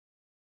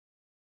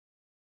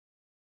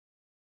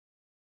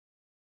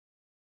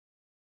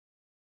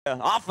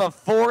Off of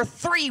 4,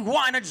 3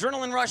 wide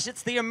adrenaline rush.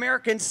 It's the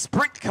American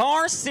Sprint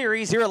Car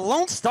Series here at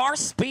Lonestar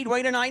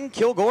Speedway tonight in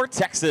Kilgore,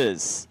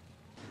 Texas.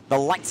 The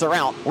lights are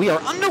out. We are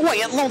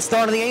underway at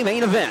Lonestar to the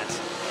A-main event.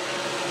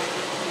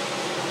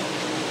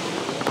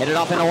 Hit it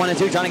off into 1 and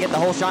 2, trying to get the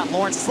whole shot.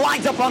 Lawrence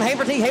slides up on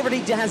Haverty.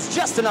 Haverty has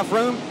just enough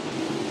room.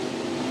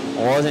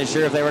 Wasn't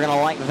sure if they were going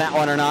to like that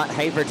one or not.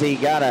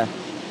 Haverty got a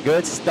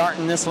good start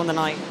in this one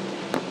tonight.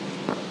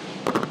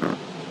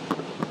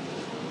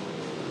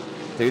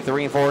 2,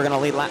 3, and 4 are going to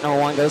lead. Lap number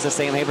 1 goes to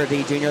Sam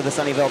Haverty Jr., the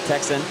Sunnyvale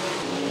Texan.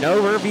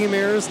 No rearview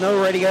mirrors,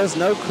 no radios,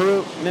 no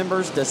crew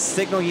members to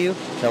signal you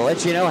to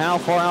let you know how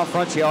far out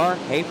front you are.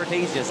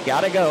 Haverty's just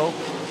got to go.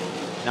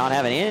 Not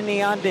having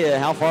any idea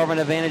how far of an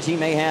advantage he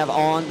may have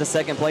on the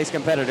second place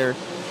competitor,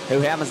 who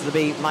happens to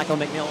be Michael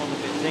McNeil on the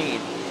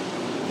 15.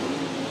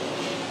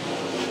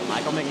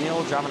 Michael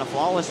McNeil driving a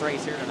flawless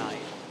race here tonight.